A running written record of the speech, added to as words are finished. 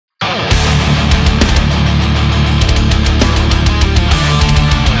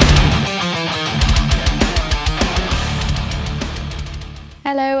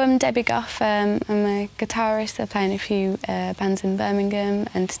Debbie Goff. I'm a guitarist. I play in a few bands in Birmingham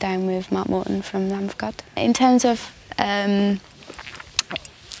and down with Morton from Lamb of God. In terms of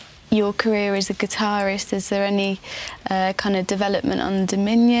your career as a guitarist, is there any kind of development on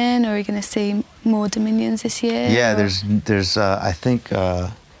Dominion, or are you going to see more Dominions this year? Yeah, there's I think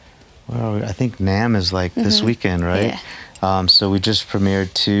where are we? I think NAMM is like this weekend, right? Yeah. So we just premiered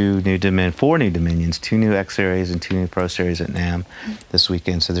 4 new Dominions, 2 new X Series and 2 new Pro Series at NAMM this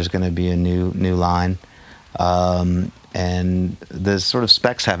weekend. So there's going to be a new line, and the sort of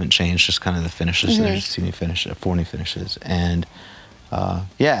specs haven't changed, just kind of the finishes. There's 4 new finishes, and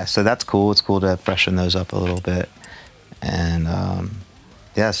yeah, so that's cool. It's cool to freshen those up a little bit, and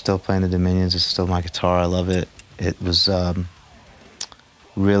yeah, still playing the Dominions. It's still my guitar. I love it. It was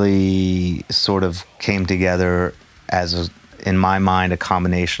really sort of came together as, in my mind, a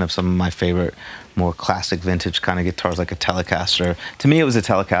combination of some of my favorite more classic vintage kind of guitars, like a Telecaster. To me, it was a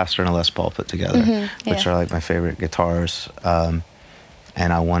Telecaster and a Les Paul put together, which are like my favorite guitars.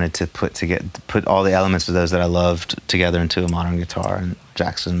 And I wanted to put all the elements of those that I loved together into a modern guitar, and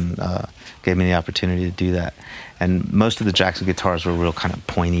Jackson gave me the opportunity to do that. And most of the Jackson guitars were real kind of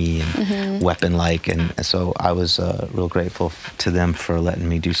pointy and weapon-like, and so I was real grateful to them for letting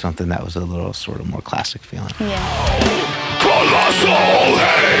me do something that was a little sort of more classic feeling. Yeah. Colossal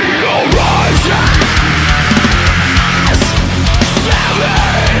hate.